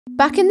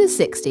Back in the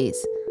 60s,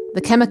 the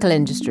chemical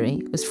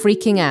industry was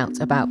freaking out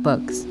about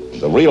bugs.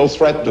 The real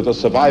threat to the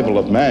survival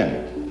of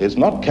man is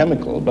not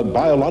chemical, but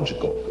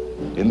biological,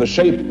 in the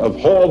shape of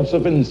hordes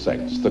of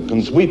insects that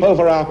can sweep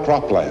over our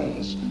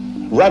croplands,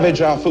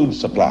 ravage our food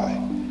supply,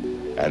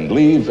 and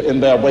leave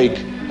in their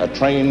wake a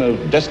train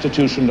of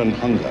destitution and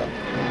hunger.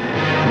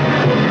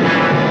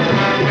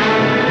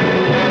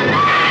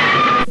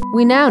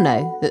 We now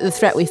know that the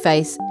threat we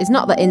face is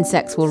not that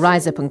insects will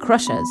rise up and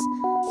crush us,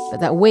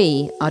 but that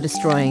we are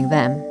destroying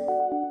them.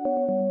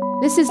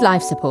 This is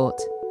Life Support,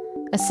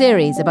 a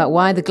series about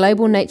why the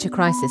global nature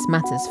crisis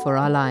matters for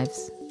our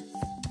lives.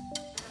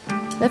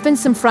 There have been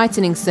some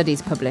frightening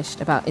studies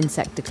published about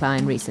insect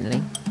decline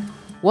recently.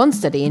 One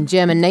study in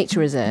German nature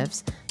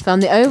reserves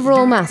found the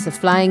overall mass of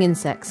flying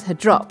insects had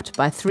dropped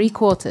by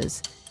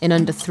 3/4 in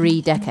under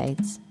 3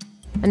 decades.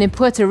 And in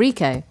Puerto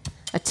Rico,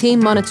 a team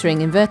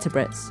monitoring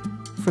invertebrates,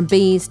 from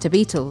bees to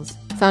beetles,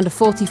 found a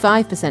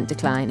 45%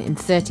 decline in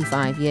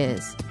 35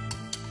 years.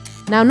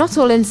 Now, not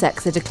all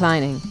insects are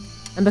declining,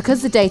 and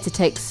because the data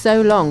takes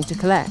so long to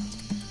collect,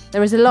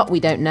 there is a lot we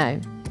don't know.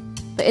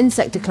 But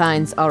insect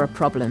declines are a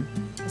problem,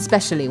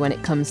 especially when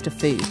it comes to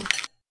food.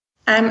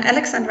 I'm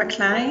Alexandra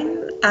Klein.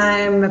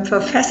 I'm a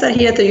professor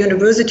here at the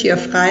University of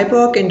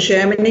Freiburg in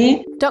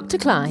Germany. Dr.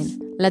 Klein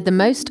led the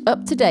most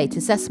up-to-date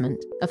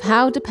assessment of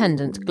how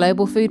dependent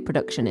global food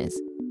production is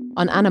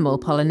on animal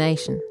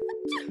pollination.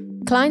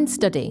 Klein's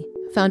study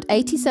found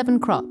 87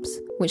 crops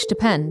which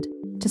depend,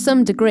 to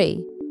some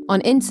degree, on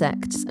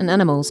insects and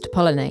animals to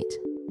pollinate.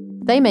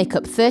 They make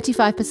up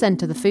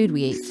 35% of the food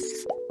we eat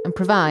and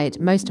provide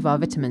most of our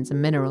vitamins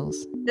and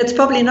minerals. It's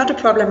probably not a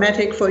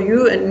problematic for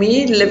you and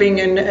me living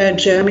in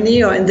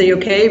Germany or in the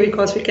UK,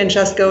 because we can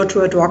just go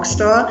to a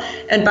drugstore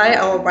and buy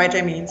our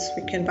vitamins.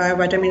 We can buy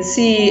vitamin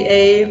C,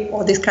 A,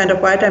 all these kind of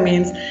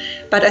vitamins.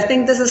 But I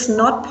think this is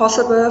not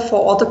possible for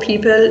all the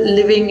people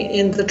living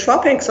in the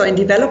tropics or in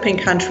developing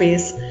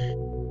countries.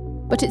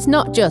 But it's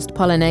not just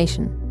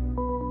pollination.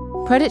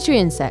 Predatory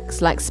insects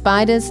like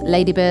spiders,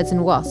 ladybirds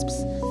and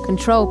wasps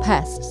control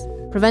pests,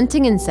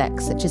 preventing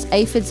insects such as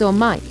aphids or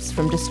mites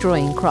from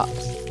destroying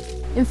crops.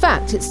 In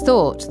fact, it's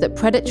thought that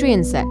predatory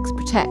insects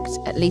protect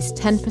at least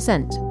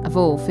 10% of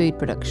all food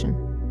production.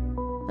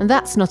 And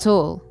that's not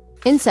all.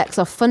 Insects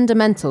are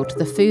fundamental to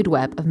the food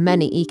web of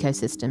many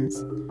ecosystems,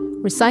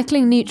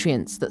 recycling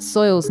nutrients that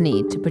soils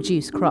need to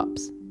produce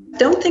crops.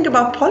 Don't think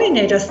about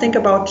pollinators, think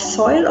about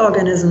soil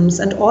organisms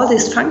and all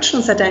these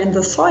functions that are in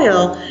the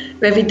soil,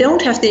 where we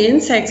don't have the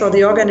insects or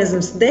the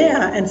organisms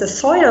there and the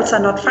soils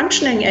are not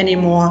functioning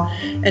anymore.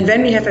 And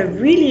when we have a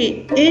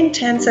really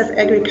intensive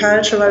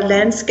agricultural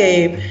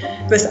landscape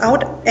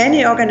without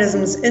any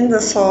organisms in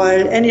the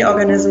soil, any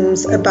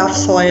organisms above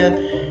soil,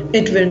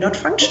 it will not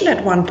function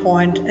at one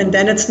point, and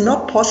then it's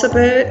not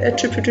possible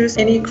to produce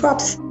any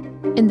crops.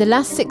 In the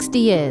last 60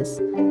 years,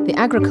 the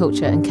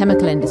agriculture and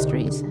chemical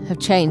industries have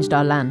changed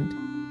our land.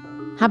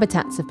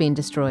 Habitats have been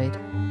destroyed,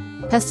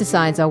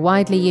 pesticides are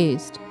widely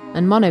used,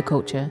 and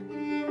monoculture,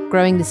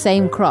 growing the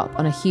same crop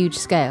on a huge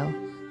scale,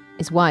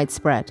 is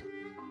widespread.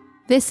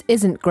 This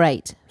isn't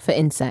great for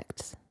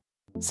insects.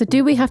 So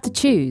do we have to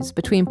choose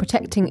between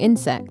protecting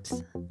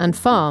insects and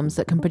farms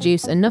that can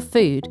produce enough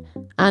food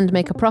and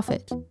make a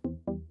profit?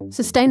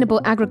 Sustainable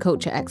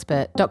agriculture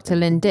expert Dr.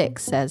 Lynn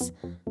Dix says,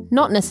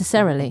 not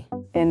necessarily.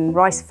 In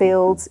rice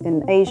fields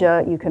in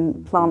Asia, you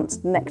can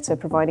plant nectar,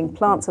 providing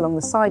plants along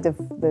the side of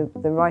the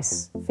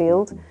rice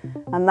field,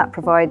 and that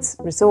provides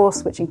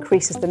resource which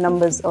increases the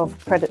numbers of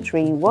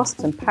predatory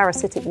wasps and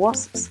parasitic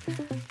wasps,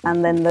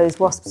 and then those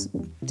wasps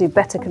do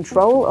better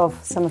control of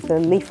some of the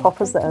leaf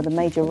hoppers that are the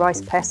major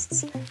rice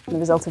pests, and the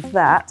result of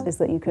that is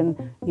that you can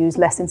use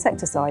less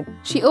insecticide.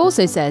 She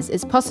also says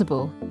it's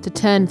possible to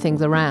turn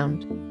things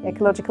around.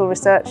 Ecological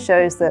research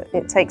shows that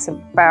it takes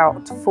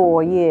about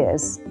 4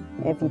 years,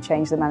 if you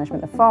change the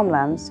management of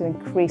farmlands,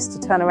 to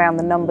turn around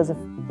the numbers of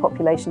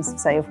populations,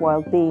 say, of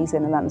wild bees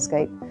in a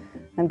landscape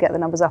and get the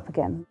numbers up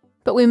again.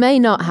 But we may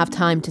not have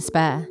time to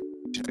spare.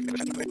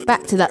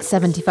 Back to that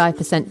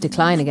 75%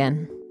 decline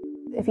again.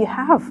 If you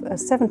have a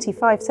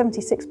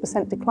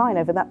 76% decline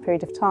over that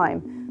period of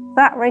time,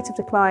 that rate of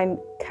decline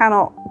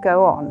cannot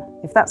go on.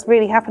 If that's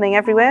really happening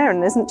everywhere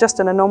and isn't just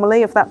an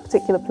anomaly of that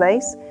particular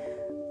place,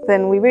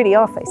 then we really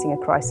are facing a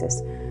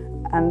crisis,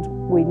 and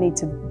we need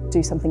to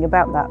do something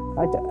about that.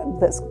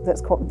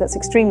 That's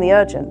extremely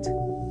urgent.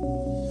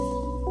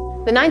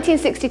 The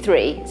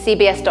 1963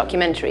 CBS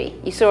documentary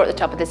you saw at the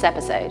top of this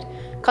episode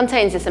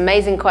contains this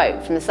amazing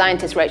quote from the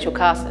scientist Rachel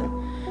Carson,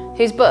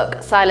 whose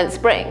book, Silent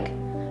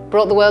Spring,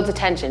 brought the world's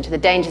attention to the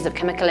dangers of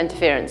chemical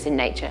interference in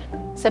nature.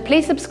 So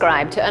please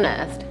subscribe to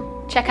Unearthed,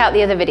 check out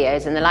the other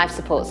videos in the Life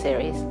Support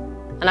series,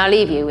 and I'll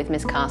leave you with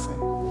Ms. Carson.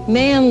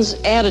 Man's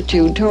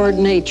attitude toward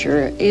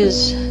nature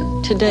is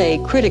today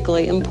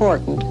critically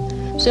important,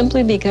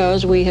 simply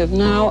because we have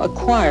now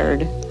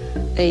acquired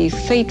a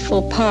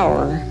fateful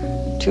power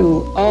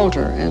to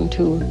alter and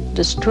to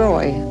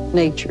destroy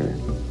nature.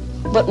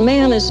 But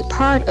man is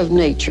part of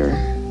nature,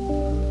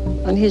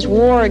 and his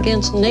war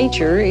against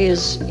nature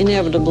is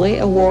inevitably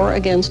a war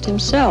against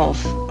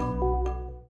himself.